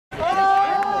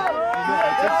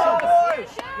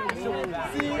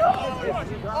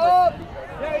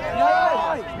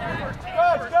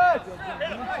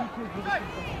It's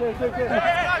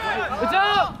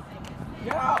up!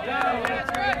 Yeah! Oh, that's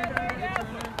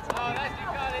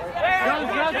you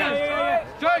got it.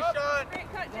 Strike!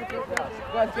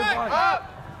 Up!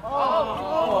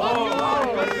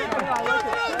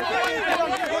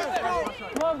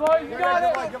 Come on, boys, you got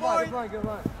it. Good line.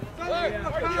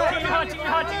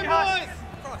 Hot.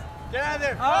 Get out of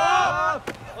there! Up!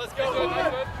 Let's go.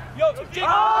 Good. Yo, Jake!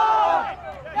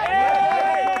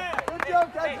 Yeah! Good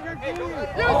job, catching your team!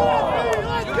 Let's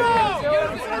go!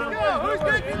 Who's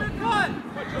taking the cut?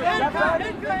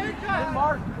 In cut!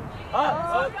 Mark!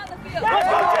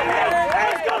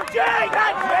 Let's go, Jay!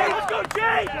 Let's go,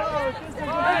 Jay!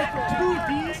 Two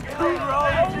D's, two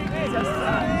rows.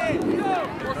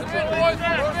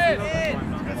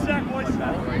 Good sack, boys.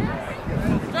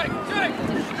 Strike!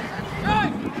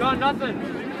 Sean, nothing.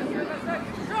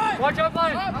 Watch out,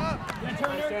 line.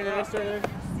 Turner.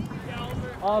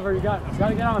 Oliver, you got it.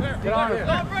 Gotta get on. Get on. It's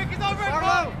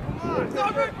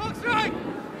on break, full strike!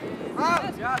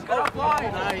 Up! Yeah, get up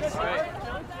line! Nice.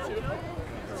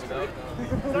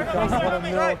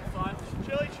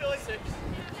 Chili. 6,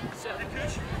 7.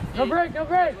 No break. Let's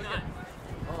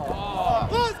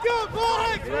go,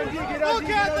 Pollock! Look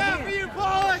at that for you,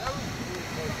 Pollock!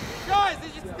 Guys,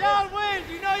 it's just downwind.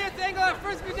 You know you have to angle that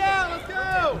frisbee down. Let's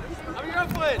go! I'm your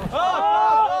upwind.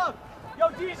 Yo,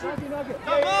 D.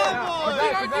 Come on, boys!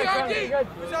 RD.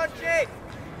 Who's on Jake?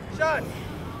 Shot.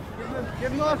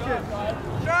 Give him option.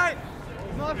 Strike.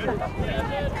 Option.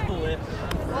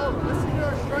 Oh, listen to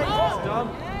our strike system.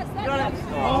 Got it.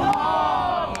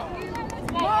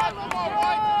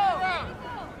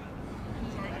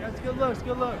 That's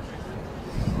good looks.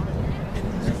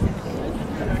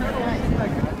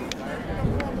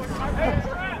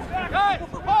 Guys,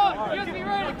 Paul, you have to be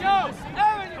ready to go.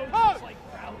 Evan, you post.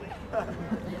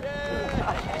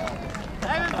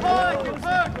 Evan, Pollock, you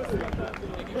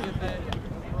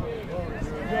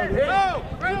go!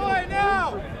 Right away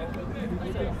now!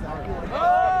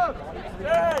 Oh!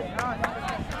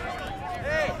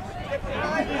 Hey! Get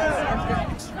behind you!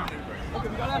 Okay,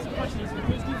 we gotta ask a question.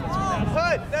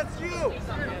 Put! That's you!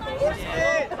 Or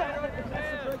spin!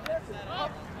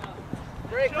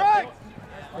 Break! Oh,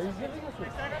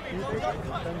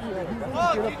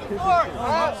 keep the floor!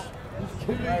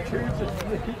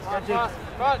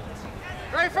 Front!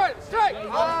 Right front! Strike!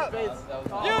 Up! Use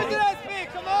it, SB!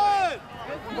 Come on!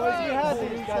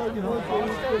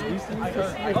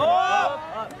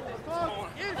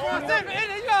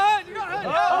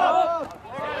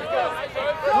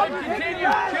 Continue.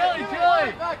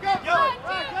 Chili. Back up!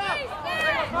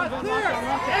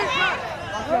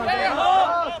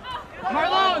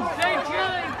 Marlon, stay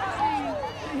chilly.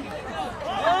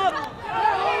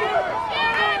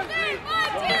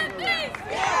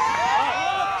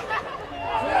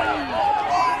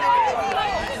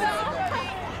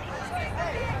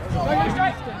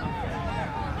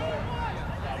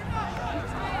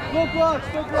 Go blocks!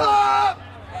 Wow!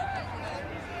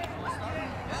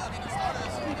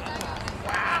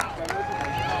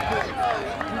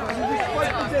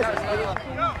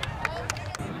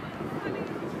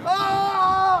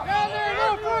 Oh! Down there,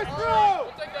 no first throw!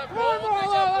 One more,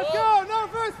 let's go! No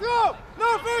first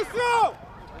throw!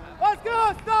 Let's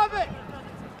go, stop it!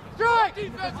 Strike!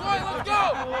 Defense, let's go!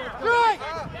 Strike!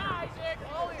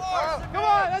 Come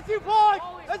on, that's you, Paul!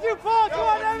 Come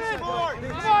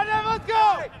on, Evan, let's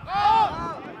go!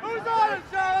 Oh! Who's on it,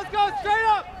 Sean? Let's go, straight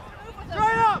up!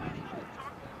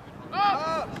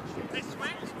 They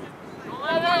swing.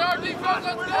 Our defense,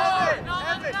 let's go!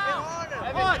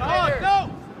 Evan, no!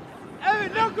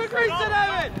 Evan, no quick reset,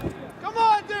 Evan! Come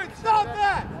on, dude, stop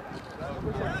that!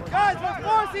 Guys, we're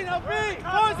forcing LB!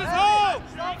 Force is home!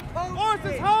 Force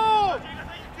is home!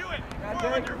 Strike!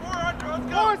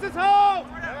 Force is home!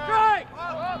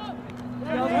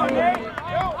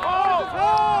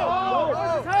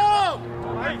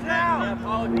 Right now.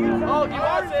 Oh, you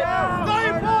want it?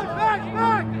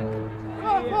 Back! Come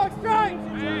on, Fox, strike!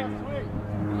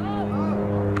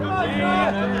 Come on, Sean!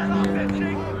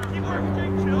 Keep working,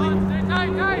 Jake. Chili. Stay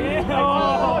tight.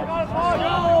 Oh my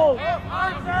God!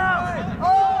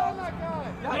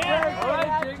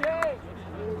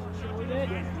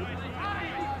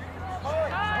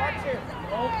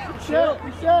 Chill.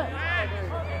 Yeah.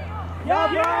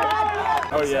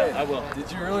 Oh yeah, I will.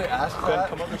 Did you really ask Ben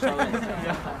come up or something?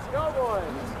 Go, boys.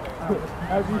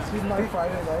 Have you seen my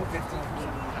Friday night? 15%.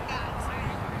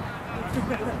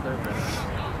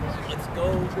 Let's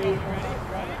go, baby.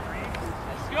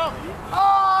 Let's go.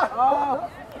 Oh!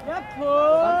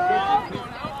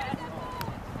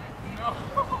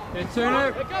 Good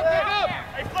Turner. Pick up.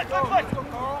 Hey, flex.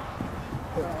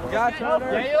 Got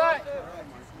Turner. Yeah, you like.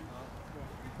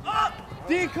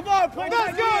 D, come on, play.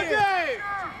 Let's go, D.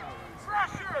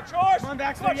 Come on,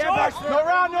 Baxter. Yeah, Baxter. No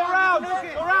round, no round. No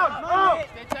round. No.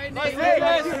 Nice. Hey,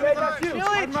 that's you.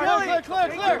 Chili. Clear.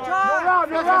 No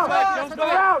round. No round. No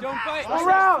round. No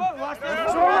round.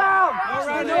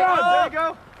 There you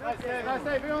go. Nice,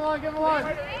 give him one.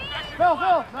 Phil.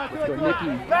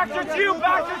 Baxter, it's you.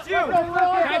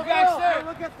 Tag Baxter.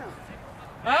 Look at them.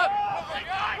 Up.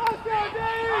 Let's go,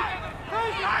 Dave.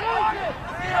 Face it.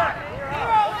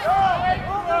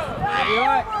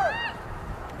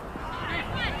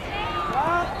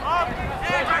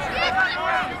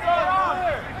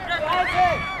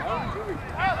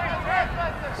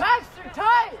 Baxter,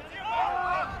 tight!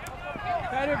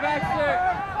 Better Baxter.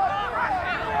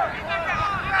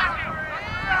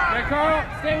 Yeah, Carl,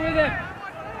 stay with him.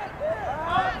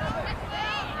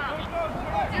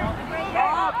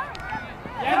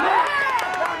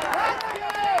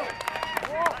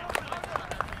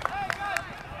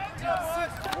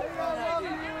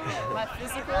 My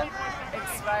physical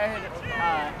expired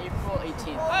April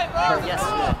 18th.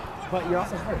 Yesterday. But you're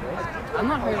also hurt, right? I'm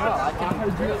not hurt at all. I can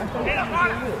do it.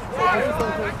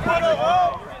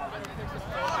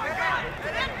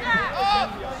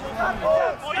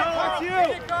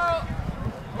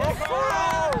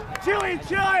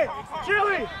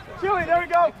 Chili, there we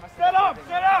go. Set up.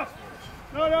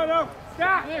 No.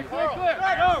 Stop. Clear. Go.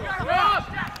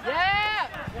 Yeah!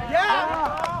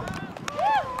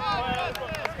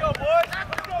 Let's go, boys.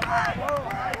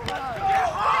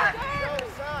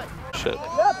 Shit.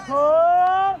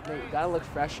 Hey, you gotta look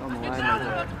fresh on the line right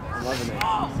there. I'm loving it.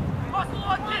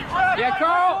 Yeah,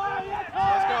 Carl.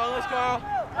 Let's go.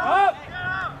 Up.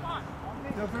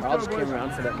 Carl just came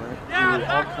around for that man. Dude,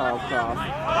 all Carl Croft.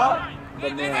 The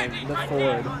man, the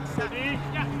Ford.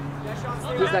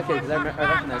 Who's that kid? Because I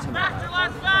recognize him.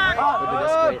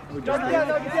 Who just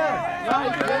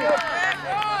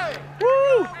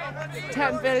Woo!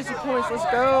 10 fantasy points, let's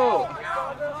go!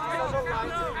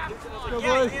 Go,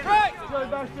 boys. Go,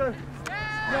 Baxter.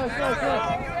 Go.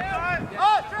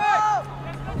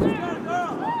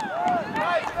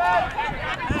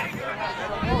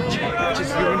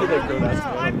 Just go into that grown-ass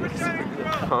man.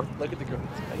 Huh? Look at the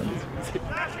grown-ass man.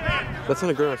 That's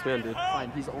not a grown-ass man, dude.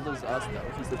 Fine, he's old as us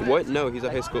though. He's the What? No, he's a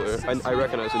high schooler. I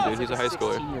recognize him, dude. He's a high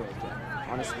schooler. 16-year-old kid.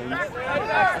 Honestly, I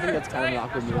think that's kind of an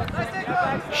awkward move.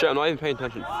 Shit, I'm not even paying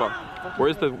attention. Fuck.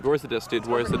 Where's the disc, dude?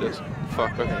 Where's the disc?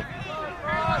 Fuck, okay.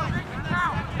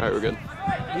 Alright, we're good.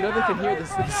 You know they can hear this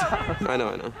sound. I know.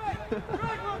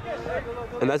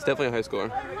 And that's definitely a high schooler.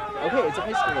 Okay, it's a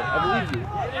high schooler. I believe you.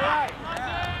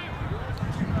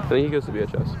 I think he goes to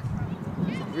BHS.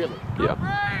 Really? Yeah.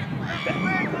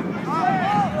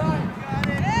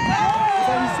 Is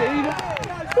that insane?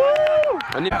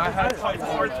 I had fight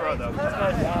forward throw though.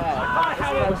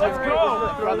 Let's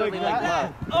go! Brotherly like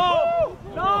love. Oh!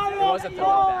 It was a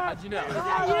throw back. How'd you know?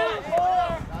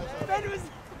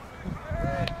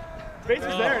 Base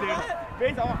was there, dude.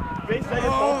 Base, I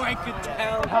can pull. I could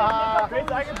tell.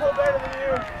 Base, I can pull better than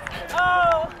you.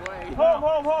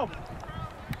 Home.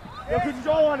 Yo, Cooch is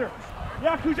all under.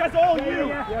 Yeah, Cooch, that's all you.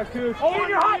 Yeah, Cooch. All in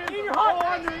your hot. All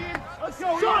under, Ian. Let's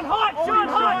go, Sean, hot.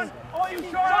 All you,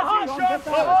 Sean. Let's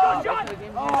go, Sean.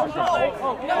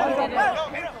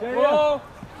 Whoa.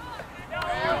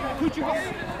 Cooch, you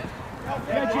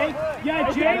Yeah, Jake.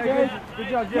 Good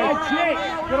job, Jake. Yeah,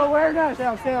 Jake. Good awareness. Stay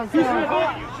on.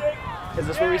 Is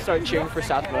this where we start cheering for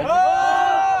Southwood?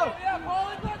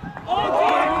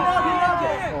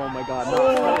 Oh my God. No.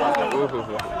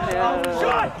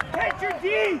 Sean, catch your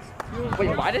D's.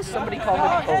 Wait, why does somebody call him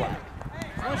Polak?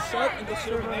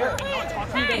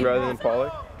 Rather than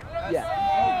Pollock? Yeah.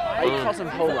 Why he calls him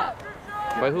Polak?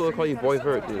 Why who will call you Boy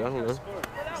Vert, dude? I don't know.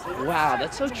 Wow,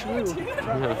 that's so true.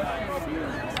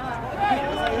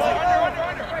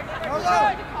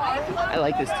 I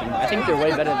like this team. I think they're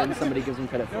way better than somebody gives them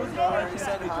credit for.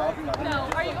 No,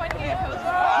 are you going to get a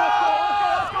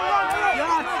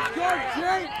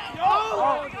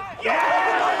coach?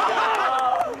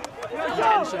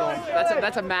 Intentional.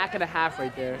 That's a Mac and a half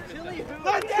right there.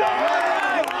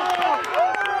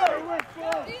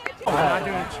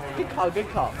 Good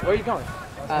call. Where are you going?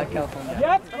 California.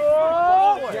 Let's go!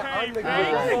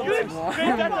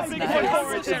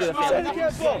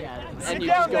 And you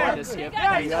just go on to skip.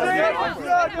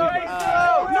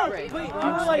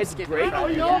 It's great. We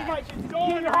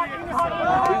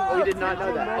did not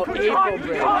know that. Oh, April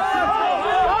break.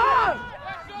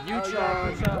 Utah.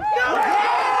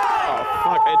 Oh,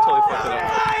 fuck. I totally fucked it up.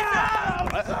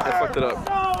 I fucked it up.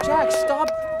 Jack, stop.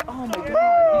 Oh my God.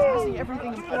 He's missing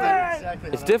everything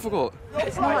important. It's difficult.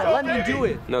 It's not. Let me do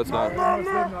it. No, it's not.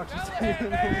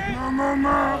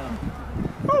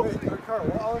 Carl,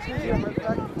 what all this is you went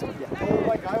back? Oh,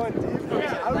 like I went deep. I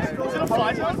was going to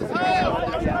fly zone.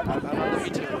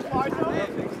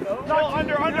 No,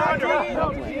 under.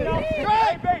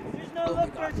 Hey, base. There's no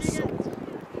left for Tegan.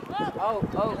 Oh,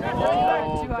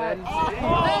 Ben.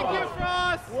 Thank you,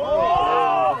 Frost.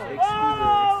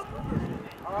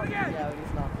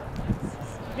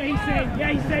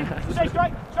 Yeah, he's safe. Stay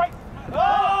strike. You're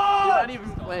not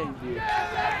even playing, dude.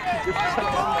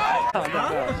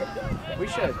 We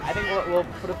should. I think we'll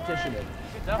put a petition in.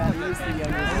 Use the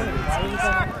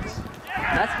youngest.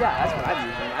 That's what I'm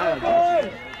using. I don't know.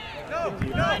 Go,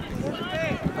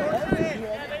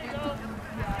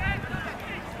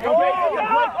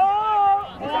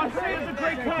 it's a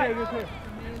great cut.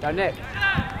 Now, Nick,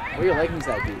 where your leggings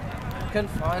at, dude? Couldn't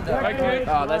find it.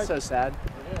 Oh, that's so sad.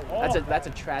 That's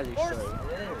a tragic story.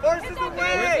 Horse is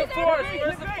away.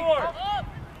 Where's the force?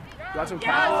 You want some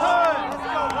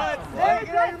cash? Hey,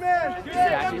 get out your man.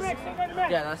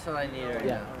 Yeah, that's what I need right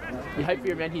Yeah. You hype for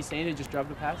your man, he's saying to just drop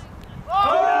the pass?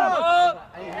 now.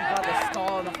 I mean, we got the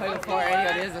stall on the play before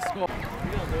anybody is a score.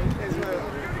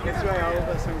 It's why all of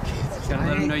us some kids. Gotta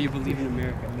let them know you believe in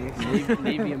America.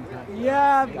 Navy impact.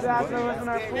 Yeah, that's what was in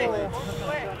our pool.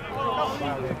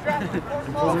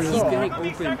 Keep getting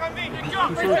open. People keep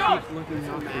looking up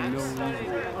for no reason.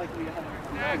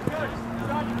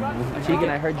 Tegan,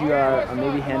 I heard you are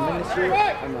maybe handling this year.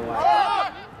 I don't know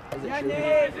why. Is it true?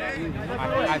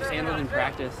 I've sandaled in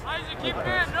practice.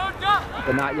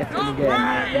 But not yet in the game.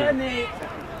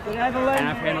 And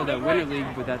I've handled at Winter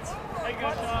League, but that's...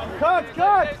 Cut! Look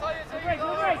at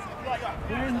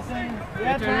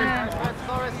him.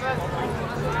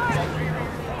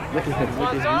 Look at him.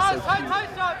 He's so cute.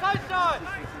 Tight shot!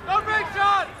 No break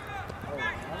shot!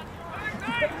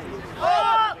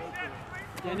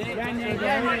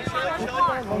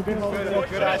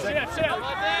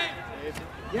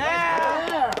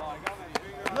 Yeah!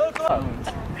 Oh,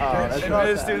 that's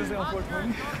really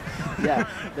sad. Yeah,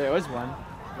 there was one.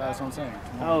 That's what I'm saying.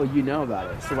 Oh, you know about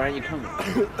it. So why aren't you coming?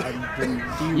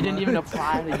 You didn't even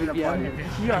apply to UPM.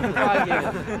 You are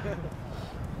plugging.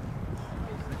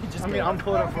 I mean, I'm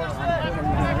pulling up for us.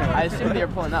 I assumed they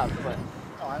were pulling up, but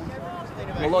I'm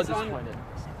a little disappointed.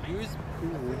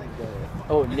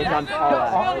 Oh, Nick on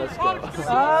Paul. Let's go.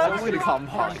 I'm just gonna call him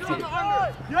Paul.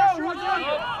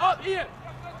 Up, Ian.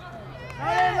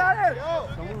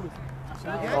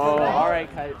 Oh, all right,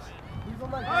 Kites.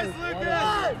 Nice,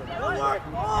 Lucas!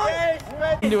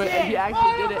 Do it. He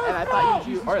actually did it, and I thought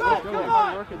you. All right, let's go.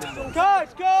 Hard worker than this.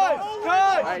 Cut! All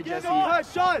right, Get Jesse. no cut,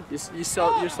 Sean! You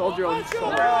sold your own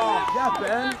soul. Yeah,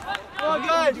 Ben. Come on,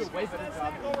 guys.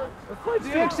 Let's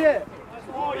fix it.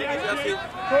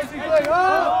 Closing play.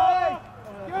 Oh!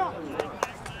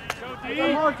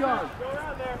 Come on, John.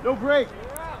 No break.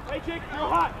 Hey, kick, you're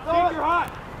hot. Kick, you're hot.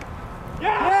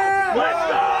 Yeah!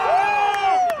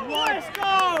 Let's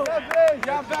go!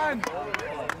 Yeah, Ben.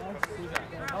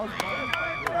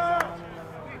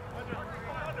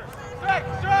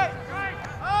 Strike!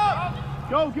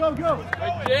 Go!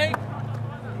 Hey, Jake.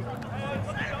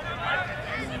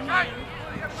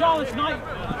 Charlotte's night.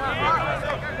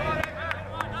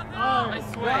 I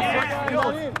swear.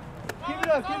 Keep it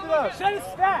up. Set a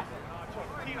stat.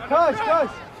 Touch.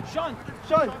 Sean.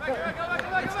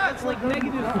 That's like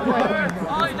negative.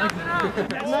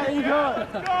 Let you go.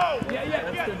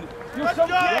 Yeah. You're so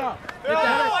good.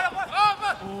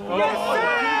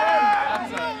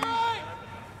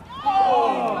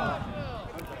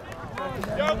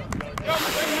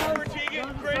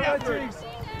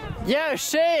 Yo,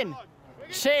 Shane,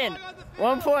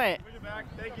 1 point.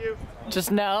 Thank you.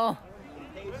 Just no.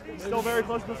 Still very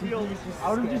close to the field. I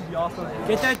would have just yelled.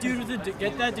 Get that dude with the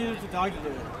dog to do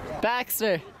it.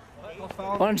 Baxter,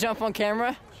 want to jump on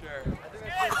camera? Sure.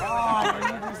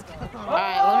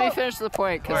 Alright, let me finish the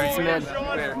point because it's mid.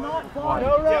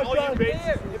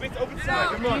 If it's open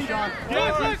side, come on, Sean.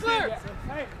 Clear.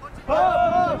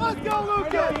 Let's go,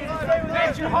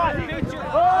 Lucas. Future hot.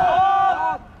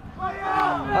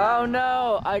 Oh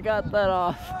no, I got that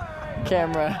off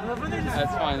camera.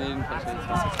 That's fine, they didn't touch it.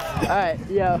 Alright,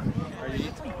 yo.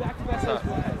 What's up?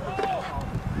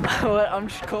 What? I'm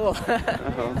just cool.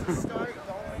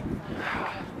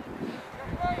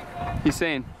 He's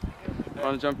saying,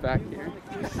 want to jump back here?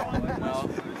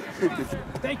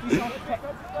 Thank you, Sean.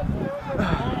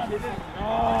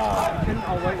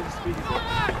 I'll wait and speak.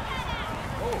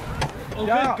 Oh,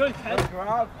 good.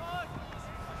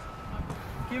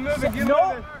 Keep moving.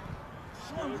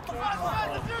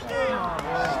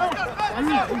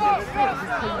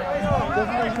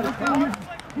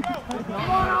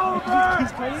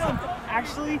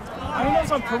 Actually, I don't know if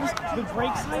it's on purpose. The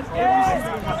break side, every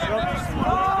single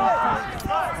one.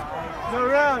 No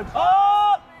round.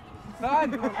 Oh!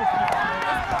 Fine. I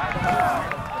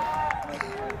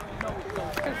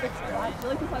feel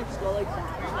like if I just go like that.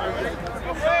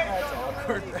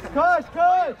 Coach!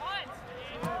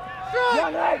 Yeah,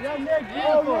 Nick! Yeah, Nick!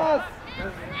 Oh, yes!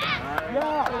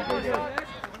 Yeah!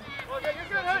 Okay,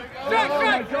 good.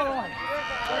 Strike! Go on!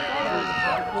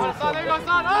 There you go,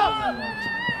 son! Up!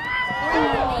 Go!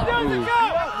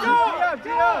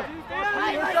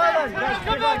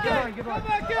 Come back in!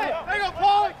 There you go,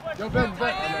 Paul! Jump in,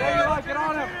 there you go, get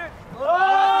on him!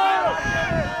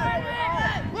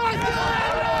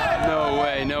 No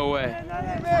way, no way.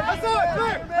 That's it,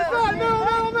 clear! That's it, middle!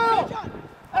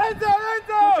 End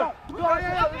zone!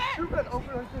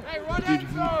 Hey, run end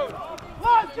zone!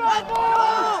 Let's go,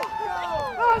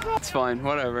 boys! It's fine,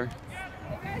 whatever.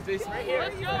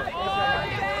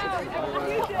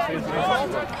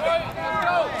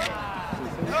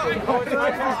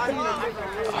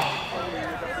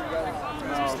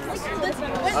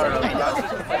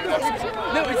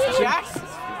 No, it's Jackson.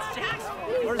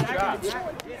 Where's Jack?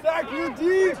 Zach, you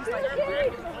deep!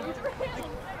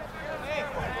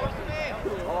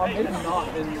 Oh, I made him not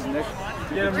in his neck.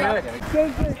 Get him back.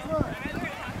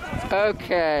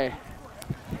 Okay.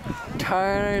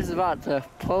 Turner's about to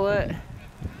pull it.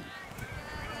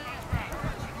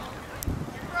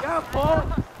 Yeah, Paul!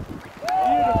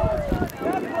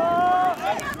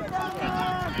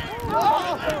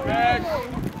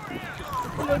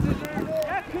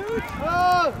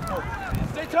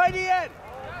 Stay tight, Ian!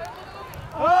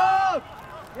 Oh!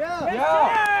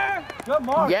 Yeah! Good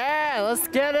mark! Yeah, let's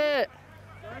get it.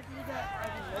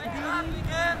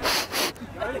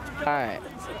 All right.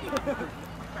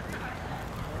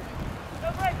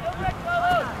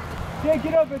 Jake,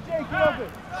 get open!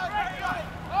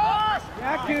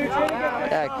 Yeah, Cooch!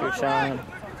 Yeah, Kushan.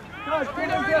 Come on,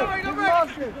 straight up, good! Good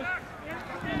motion!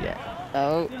 Yeah.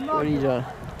 Oh, what are you doing?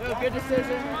 Good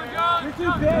decision. You're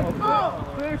too big.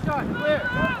 Oh. Clear shot, clear.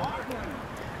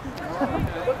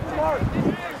 Look for Mark.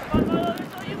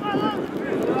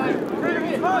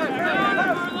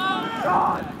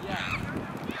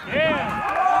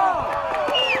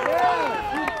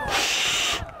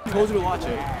 Told you to watch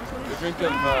it. The drink of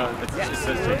it's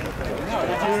sister.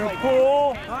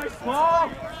 Cool. Nice ball.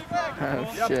 Oh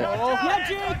shit. Yeah,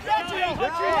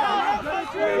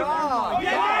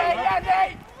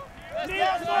 Jake.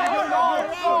 Yeah, Nate.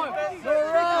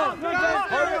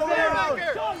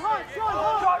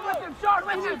 Shot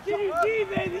with him. GD,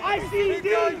 baby. ICD.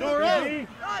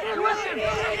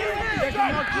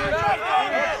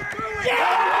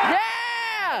 Yeah!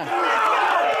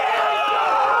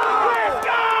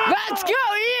 Let's go,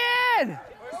 Ian!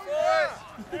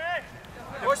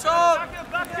 Push on.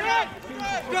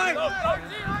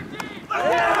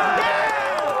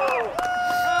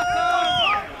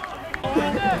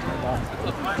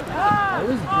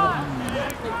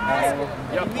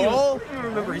 Yeah, Paul. I don't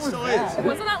remember. He still is.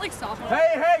 Wasn't that like softball?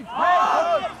 Hey!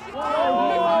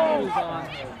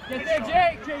 Get there,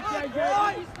 Jake!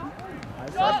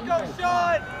 Let's go,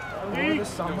 Sean!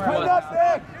 Put up,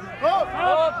 Nick! Up!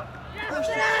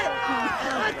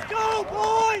 Let's go,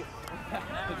 boys!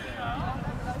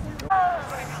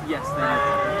 Yes, thank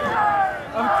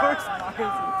Of course.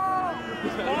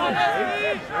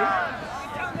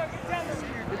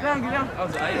 Get down. you.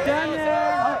 Get down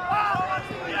there!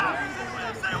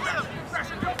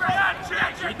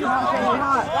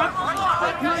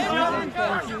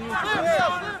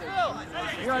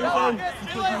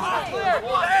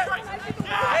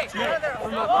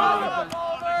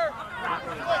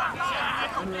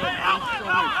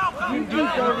 You do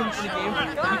go into the game, you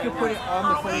can put it on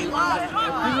the plane.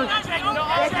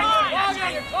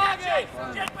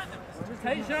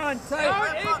 Hey, Sean, tight. All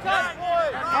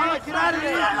right, get out of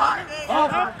here. Oh,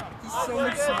 he's so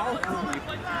much smaller.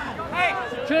 Hey,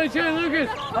 Chili, Lucas.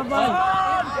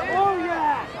 Oh,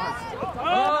 yeah.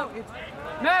 Oh,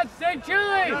 Matt, stay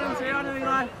chilly. Stay on him,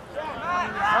 Eli.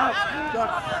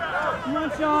 Come on,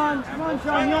 Sean.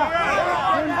 Yeah.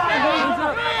 Hands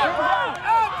up.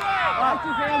 Watch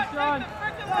his hands, Sean.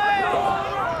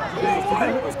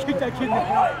 Let's kick that kid in the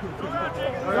head.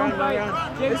 Don't fight.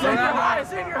 It's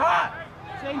in your hot.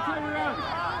 Shane, turn around.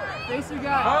 Face the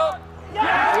guy.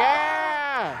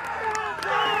 Yeah!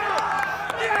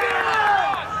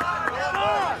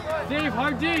 Dave,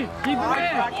 hard D. Keep him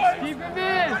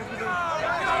in.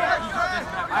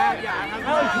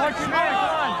 Alex, watch your man.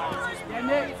 Come on. Yeah,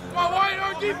 Nick. Come on, Wyatt,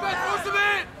 our defense. Force him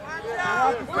in.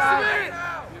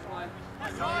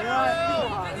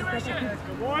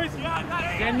 Boys,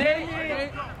 yeah,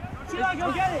 Nick.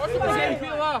 Go get it.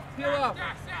 off. Peel off.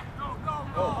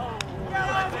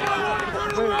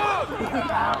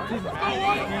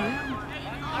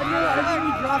 I think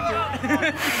he dropped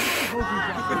it.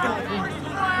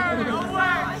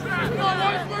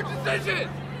 Decision!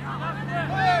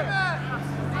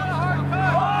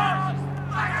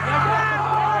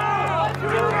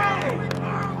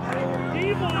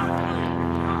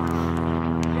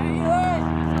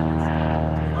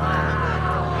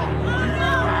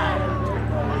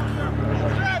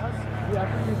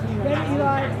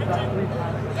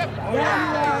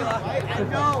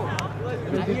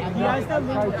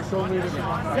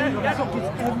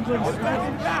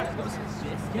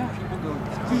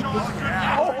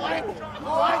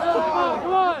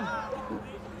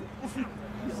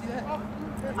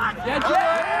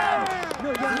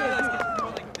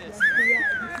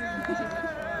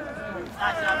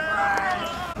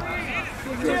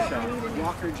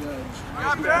 Walker Judge.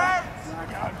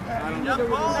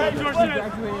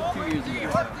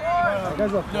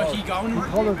 No, he gone. He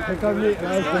called him pick on me, and I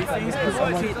was like,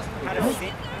 had a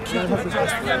fit.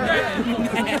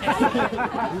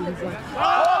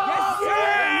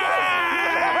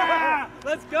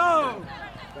 Let's go!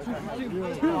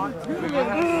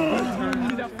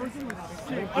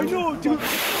 I know, dude.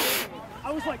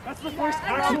 I was like, that's the first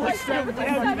actual step.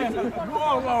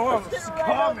 Whoa.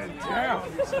 Calm it down.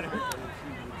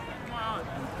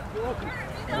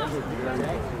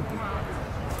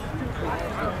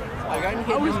 I got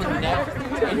hit in the neck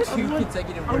in 2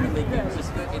 consecutive Winter League games. It's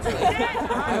like,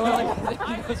 I went like,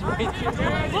 he goes right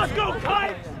through. Let's go, Kai!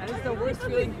 And it's the worst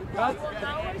feeling. No,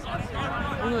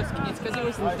 it's because it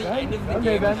was the end of the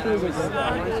game. And I was just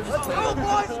Go,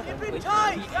 boys! Keep it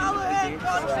tight!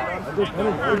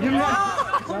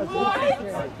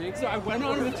 So I went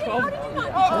on with 12.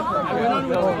 I went on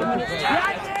with 12 minutes.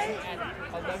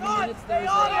 11 minutes there.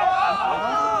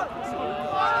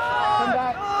 Come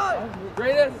back.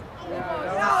 Greatest.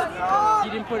 He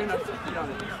didn't put enough heat on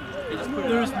it. He just put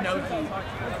there's no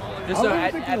heat. So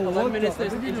at 11 minutes,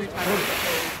 there's injury time.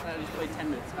 I just played 10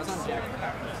 minutes. I was on Jack.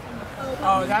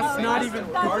 Oh, that's not even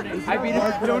guarding. I beat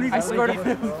him. Don't even I scored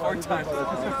him 4 times.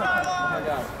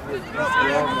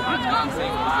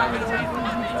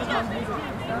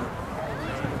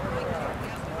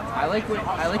 I like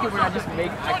it when I just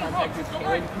make eye contact with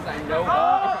Kalen because I know if I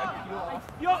peel off.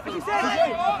 Yo, he said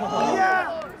it!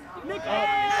 Yeah! Nick!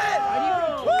 Yeah!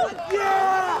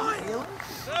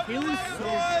 Kalen's so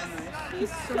nice.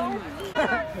 He's so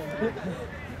nice.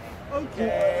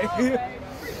 Okay.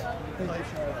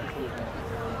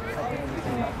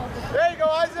 There you go,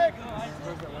 Isaac!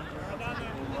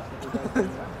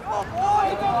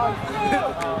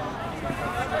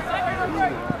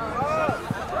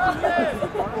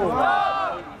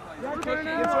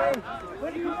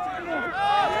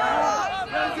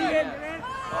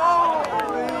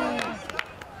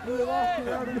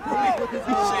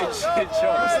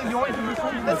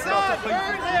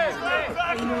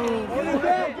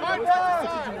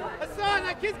 Hassan,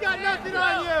 that kid's got nothing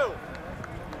on you!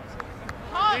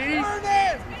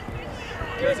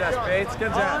 Good job, Bates.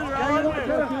 Good job.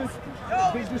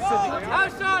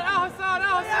 Hassan!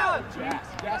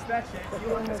 Gas that shit.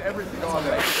 It's everything on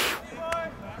there.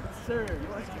 Sir,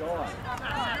 let's go.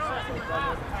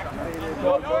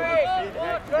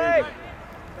 Great!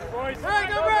 Boys, go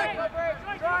break!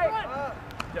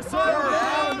 Yes, sir.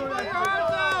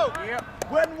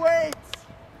 Win weights!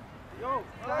 Yo,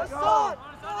 Hassan!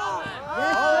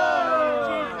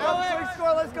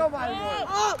 Score, let's go, my boy.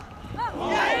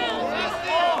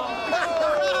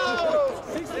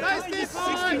 Nice deep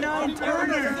 69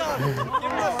 Turner. Give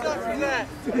us stuff for that.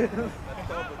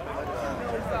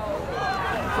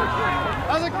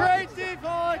 That was a great deep,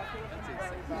 Hulk.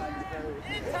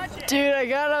 Dude, I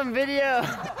got it on video.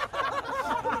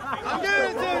 I'm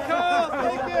giving it to you, Carl.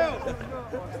 Thank you.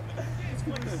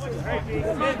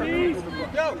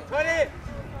 Yo, 20.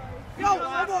 Yo,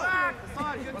 come on.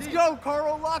 Let's go,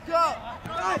 Carl. Lock up.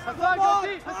 Nice. Hassan, go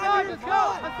deep. Hassan, let's go.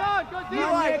 Hassan, go deep.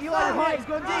 Eli Hines,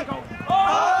 go deep.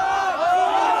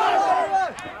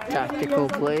 Tactical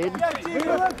blade.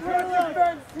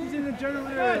 He's in the journal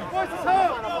area. Force his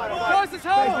home. Force his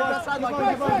home.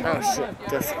 Oh shit,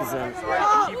 this is a... Come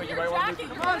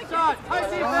on, Sean. High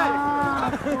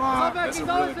defense. Come back. He's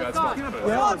always this side.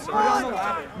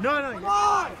 No. Come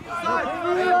on.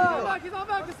 He's on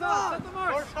back, Hassan. Set the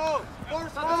mark. Force home.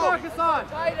 Set the mark, Hassan.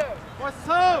 Force his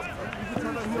home.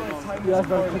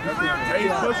 Hey,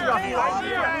 he's pushing off the line.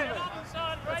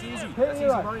 That's easy. That's easy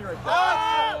money right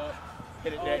there.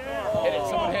 Hit it, Nick. Hit it.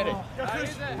 Someone hit it.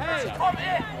 Hey. Come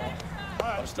in.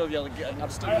 I'm still yelling. I'm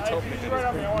still yelling.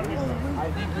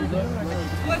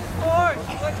 Let's force.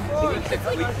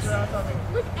 It's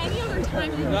like any other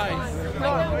time you Nice.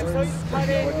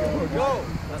 Go.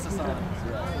 That's a sign.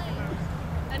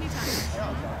 anytime.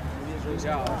 Let's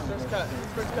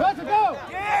go!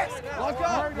 Yes! Lock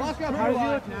up! Lock up! How does he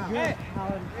look now? Hey!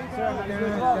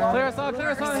 Clear us on, here.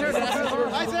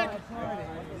 Isaac!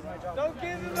 Don't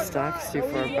give him a Stock's too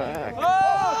far back.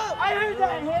 Oh! I heard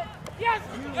that hit! Yes!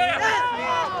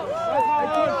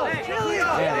 Chili!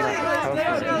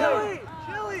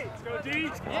 Go D.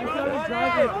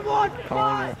 Come on!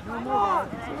 Calling it.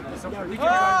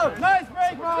 Oh! Nice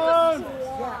break, Marlon!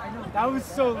 That was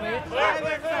so lit. No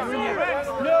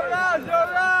round!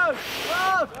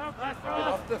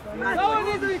 Someone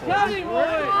needs to be counting,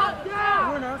 boys!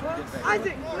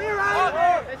 Isaac, clear out!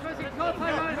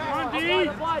 On D.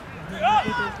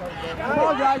 Come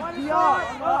on, guys, D up!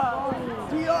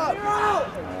 D up!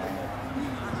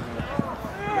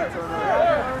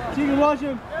 Tegan, watch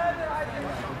him!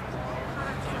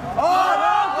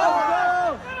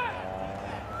 Oh!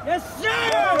 Yes, sir!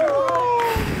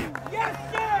 Yes,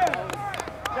 sir!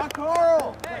 Yeah,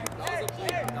 Carl!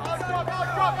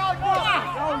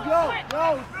 Go!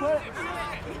 Put it!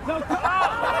 No, oh,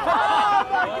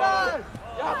 my God!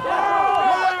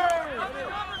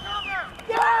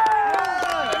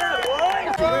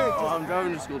 Oh, I'm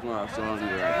driving to school tomorrow, so I'll be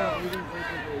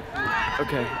right.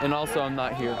 Okay, and also I'm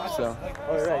not here, so.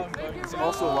 It's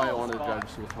also why I wanted to drive to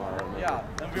school tomorrow. Yeah.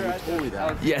 You told me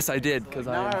that. Yes, I did, because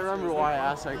Now I remember why I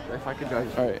asked if I could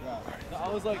drive. All right.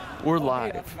 We're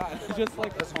live. Just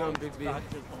like let's go, Big B.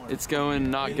 It's going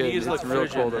not good. Knees It's look real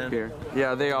frigid, cold man. up here.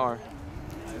 Yeah, they are.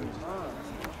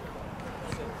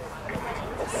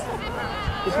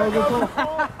 Go.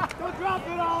 Don't drop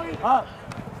it, Ollie! Up!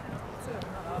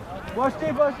 Watch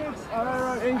deep.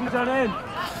 Alright. Engage on in.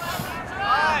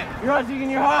 You're hot, Deacon,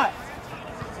 you're hot.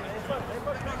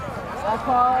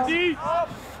 D.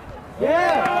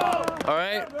 Yeah! All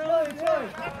right.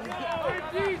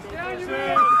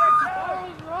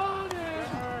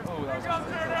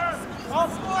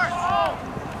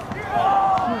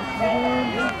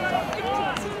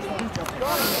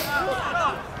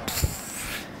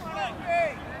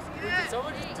 Did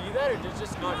someone just do that or did it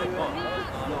just not get caught?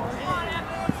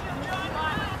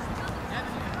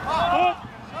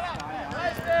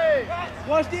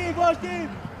 Watch deep! Okay,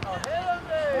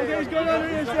 he's going under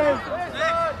this thing.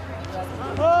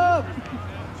 Up!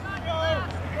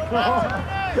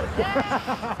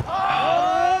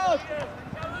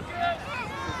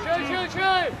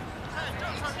 Chili!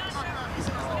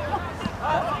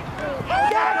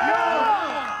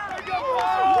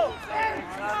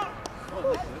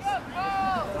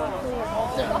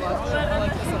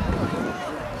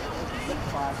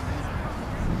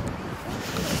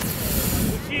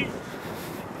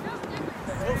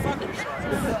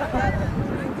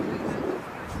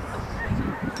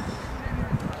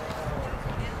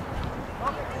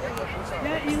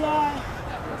 Yeah, Eli!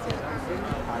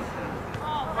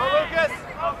 Lucas!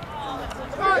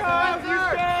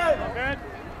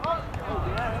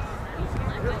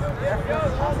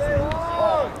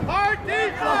 Hard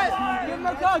defense!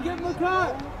 Give him a cut!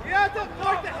 You have to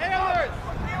force the handlers!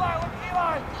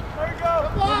 Eli! There you go!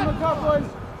 Come on! Give him a cut, boys!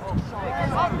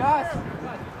 Yes!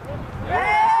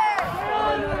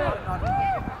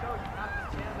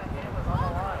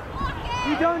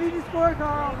 You don't need to score,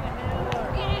 Carl!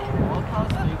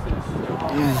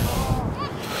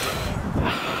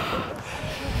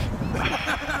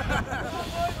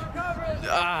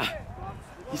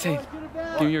 You say,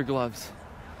 give me your gloves.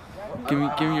 Give me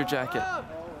your jacket.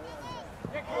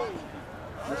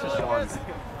 This is Sean's.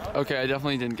 Okay, I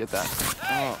definitely didn't get that.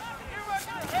 Oh.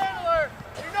 Handler!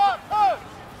 You're not push!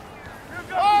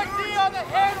 RD on the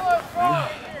handler, bro!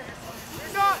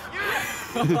 You're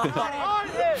not on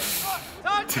it!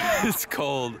 Touch it! It's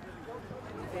cold.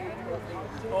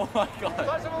 Oh my God.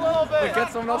 Touch him a little bit! Wait, get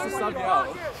someone else to sub you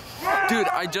out. Dude,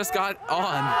 I just got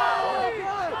on.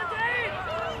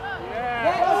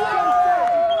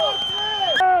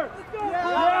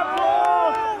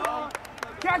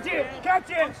 Catch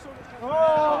it!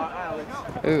 Oh!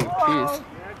 Ooh, jeez.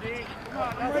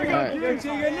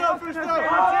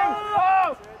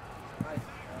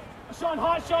 Sean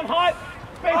hot.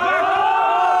 Space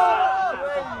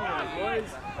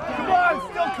Come on,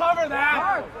 still cover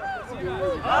that.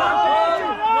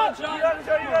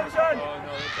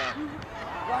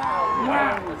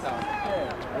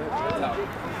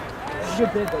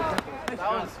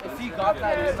 If he got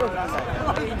that,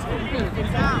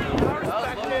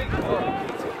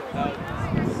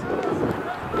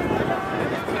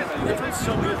 It's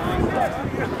so good.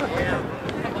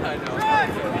 I know.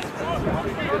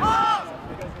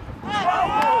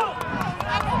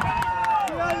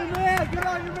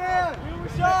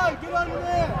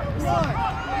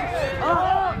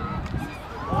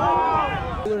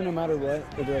 No matter what,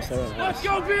 or do I say it? Let's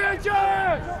go,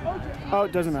 BHS! Oh,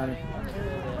 it doesn't matter.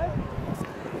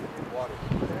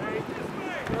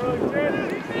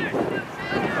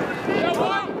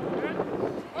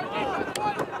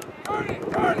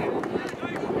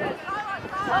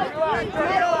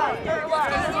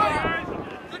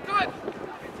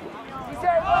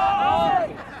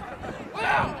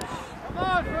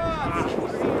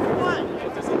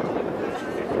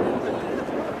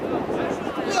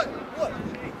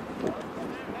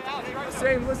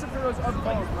 Shane, listen for those up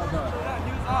calls, brother.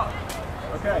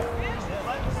 Okay.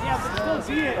 Yeah, but still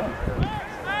see it.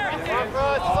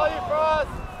 Frost, it's all you, Frost.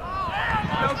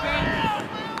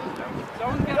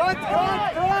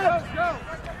 Go.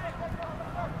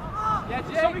 Yeah,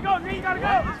 Jay. So we go, Nate, you gotta go.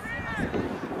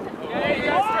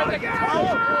 Yeah, spread the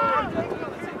gap.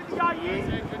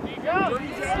 Go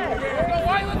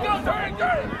wide, let's go, turn it.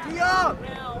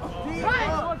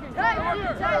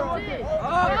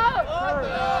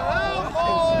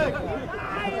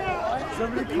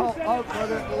 Somebody call up,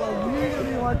 brother.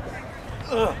 Immediately like,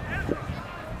 ugh.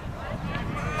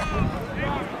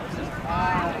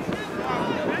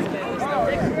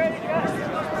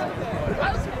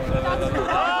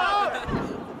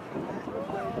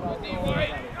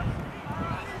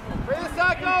 Bring the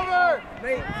sack over!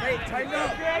 Nate, tighten up.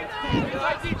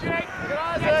 Tight, DJ.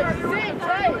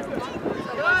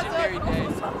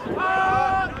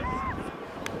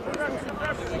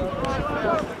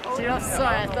 Dude, I'm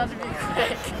sorry, I thought it'd be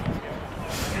quick.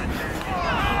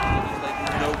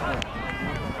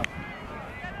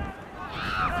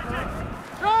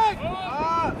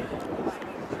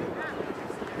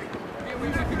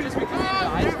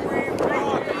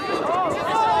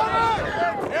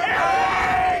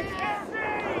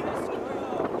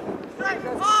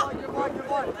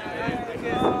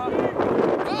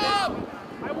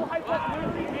 I will hype up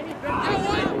literally any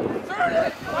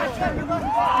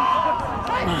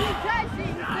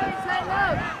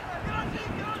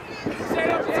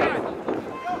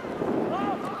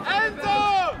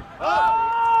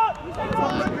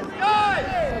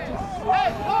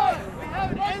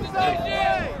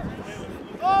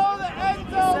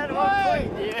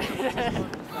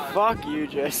Fuck you,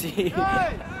 Jesse.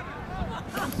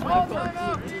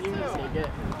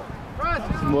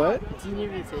 What? Do you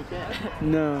need me to take it?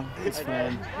 No, it's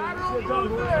fine.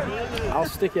 I'll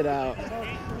stick it out.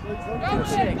 Good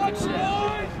shit, good shit.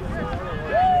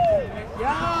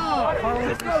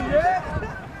 Let's go, Nick!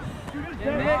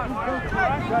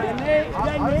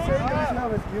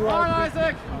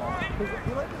 Isaac!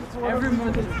 Every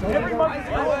month is Every month is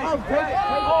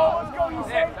let's go, you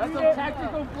say That's some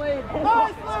tactical play.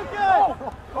 Nice,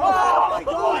 Lucas!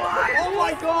 Oh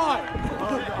my god!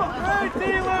 Great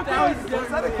team, Lucas!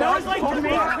 That was like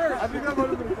Jamaica.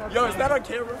 Yo, is that on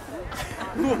camera?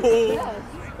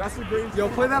 That's the greatest. Yo,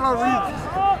 play that on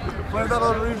replay. Play that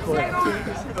on replay.